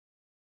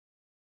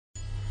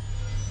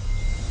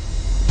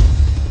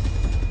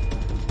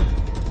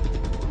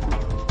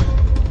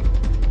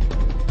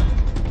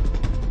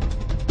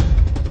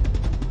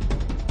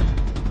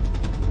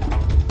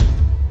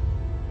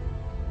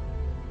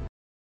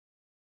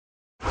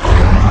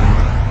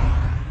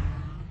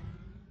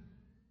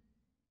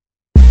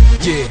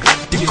Yeah,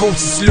 the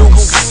ghost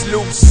is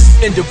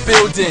loose in the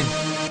building.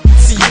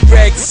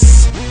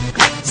 T-Rex,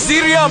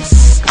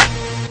 Ziriums.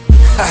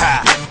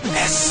 Haha,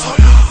 that's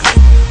solo.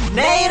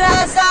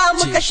 Naira za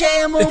mu kashe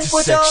mun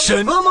fito,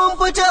 Intersection. mun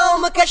fito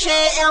mu kashe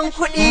 'yan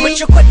kuɗi. Mu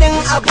ci kuɗin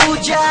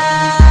Abuja,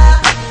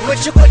 mu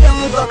ci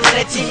kuɗin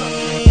gwamnati.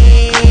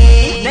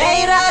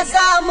 Naira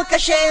za mu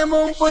kashe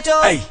mun fito,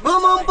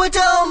 mun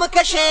fito mu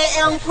kashe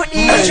 'yan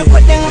kuɗi. Mu ci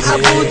kuɗin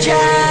Abuja,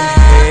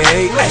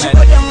 mu ci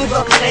kuɗin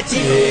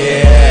gwamnati.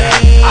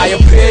 I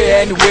am here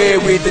anyway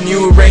with the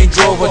new Range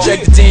Rover.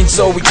 Check the team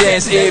so we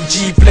dance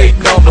AFG plate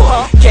number.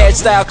 Cash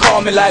style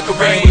call me like a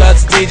rain.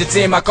 Lots of digits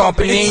in my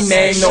company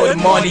name. Know the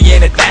money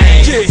in the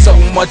thing. So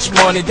much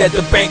money that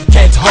the bank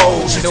can't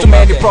hold. So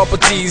many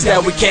properties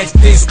that we can't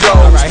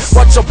disclose.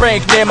 What's your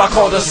bank name? I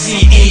call the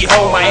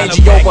CEO. My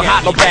NGO will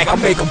hot no back. I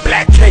make a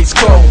black case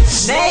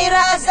close.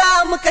 Naira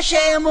za mu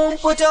kashe mun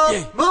fito,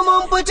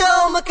 mun fito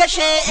mu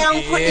kashe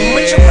 'yan kuɗi. Mu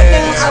ci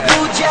kuɗin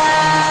Abuja.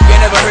 You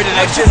never heard it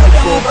like this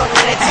before.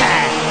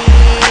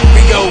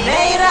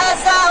 Naira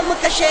za mu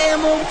kashe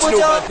mun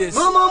fito,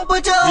 mun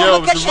fito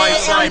mu kashe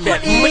 'yan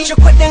kuɗi. Mu ci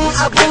Kuɗin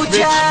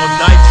Abuja,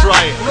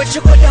 mu ci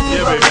kuɗin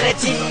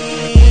gwamnati.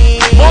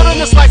 More than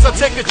the slice, I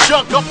take a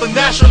chunk of the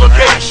national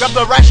cake. Grab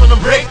the rational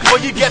break, before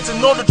you get to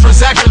know the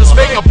transaction is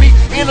fake. I'll be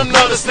in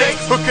another state,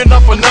 hooking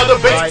up another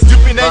base.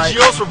 Duping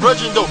NGOs for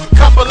virgin though,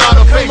 couple out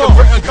of fake.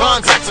 Written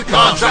contacts and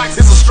contracts,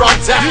 it's a strong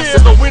task.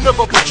 There's no window of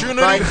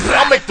opportunity,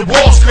 I'll make the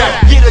walls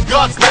crack. Get the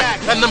guts back,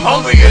 and I'm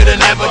hungrier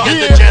than ever. Get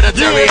the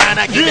janitorial and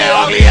I get that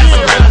ugly ass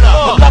umbrella.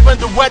 I'm loving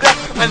the weather,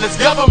 and it's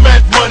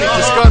government money.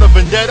 Just got a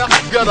vendetta,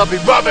 gotta be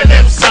rubbing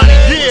them sunny.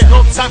 There's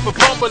no time for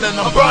fumbling,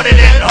 I'm burning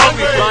and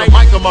hungry. Flying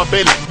mic on my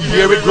belly, you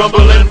hear it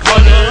grumbling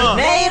funny.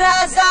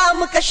 Naira za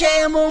mu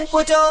kashe mun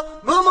fito,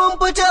 mun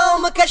fito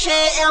mu kashe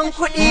 'yan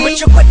kuɗi. Mu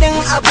ci kuɗin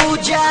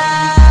Abuja,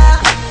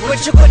 mu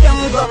ci kuɗin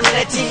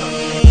gwamnati.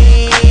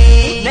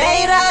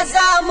 Naira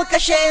za mu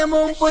kashe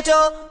mun fito,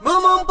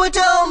 mun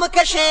fito mu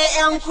kashe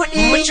 'yan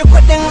kuɗi. Mu ci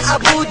kuɗin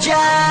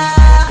Abuja,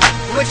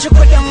 mu ci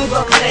kuɗin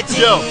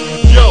gwamnati.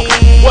 Yo,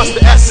 what's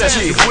the essence?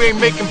 If we ain't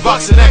making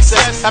bucks in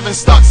excess, having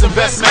stocks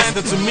investments,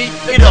 then to me,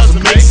 it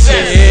doesn't make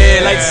sense.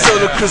 Yeah, like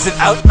solo cruising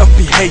out of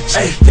BH.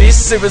 This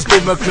serious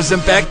boomer cruising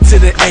back to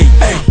the A.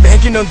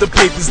 Banking on the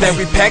papers that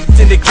we packed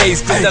in the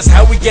case. Cause that's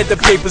how we get the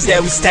papers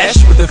that we stash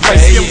with the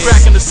face. I'm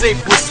cracking the safe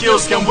with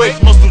skills, can wait.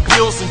 Most do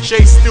deals and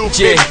chase still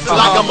big.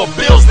 Like I'm a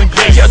bills and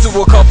case. Yeah, do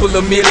a couple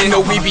of million,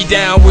 no we be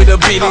down with a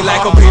billy.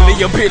 Like a billy,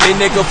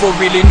 nigga for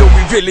really, no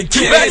we really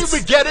get ready, it. we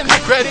getting the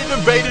credit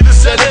and ready to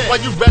set it. While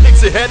you ready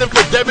to head in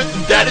for debit,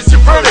 and that is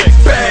your verdict.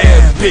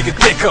 Bad, bigger,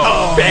 thicker,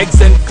 bags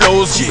and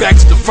flows. Back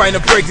to the front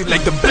and break it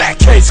like the black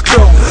case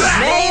close.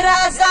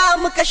 Naira za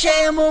mu kashe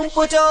mun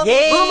fito,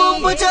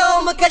 mun fito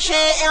mu kashe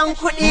 'yan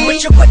kuɗi. Mu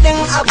ci kuɗin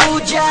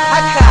Abuja,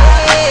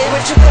 mu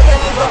ci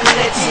kuɗin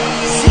gwamnati.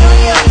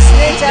 Ziriums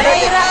ne tare da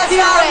Naira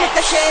za mu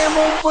kashe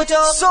mun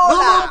fito,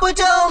 mun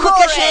fito mu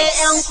kashe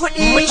 'yan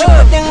kuɗi. Mu ci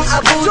kuɗin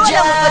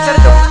Abuja,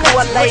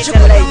 mu ci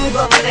kuɗin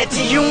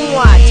gwamnati.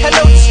 Yunwa,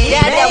 talauci,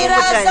 ya damu Naira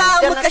mutane. za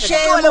mu kashe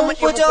mun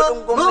fito,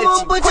 mun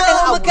fito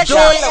mu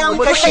kashe 'yan mu kuɗi.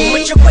 Mu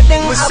kashe, ci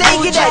kuɗin mu sai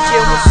Abuja, gidaje,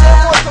 mu sai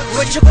motoci,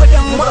 mu ci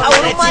kuɗin mu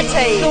auri gwamnati.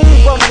 mataye,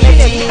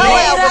 gwamnati kawai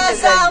Naira abin da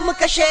za zai. mu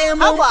kashe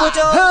mun Haba.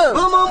 fito,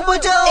 mun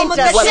fito mu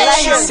kashe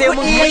Wallahi 'yan sai mun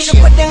kuɗi. Mu ci kashe.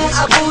 kuɗin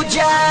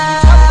Abuja,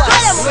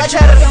 Dole mu mu ci kashe.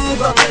 kuɗin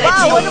gwamnati.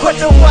 Ba wani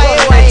kuɗin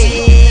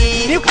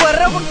waye-waye. Ni kuwa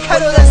rabin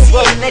Kano zan siya.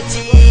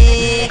 gwamnati.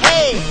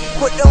 Hey,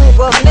 Kuɗin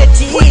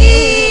gwamnati.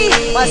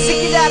 masu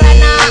gida